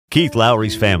Keith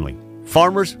Lowry's family.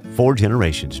 Farmers 4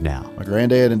 generations now. My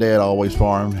granddad and dad always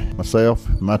farmed. Myself,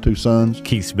 my 2 sons.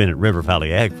 Keith's been at River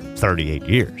Valley Ag for 38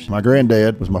 years. My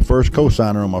granddad was my first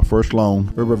co-signer on my first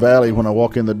loan. River Valley, when I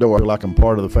walk in the door, I feel like I'm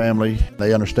part of the family.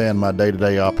 They understand my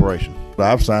day-to-day operation.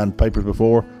 I've signed papers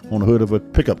before on the hood of a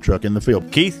pickup truck in the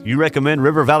field. Keith, you recommend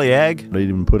River Valley Ag? They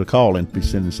even put a call in, be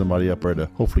sending somebody up there to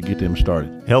hopefully get them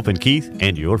started. Helping Keith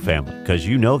and your family, because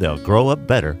you know they'll grow up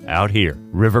better out here.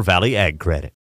 River Valley Ag Credit.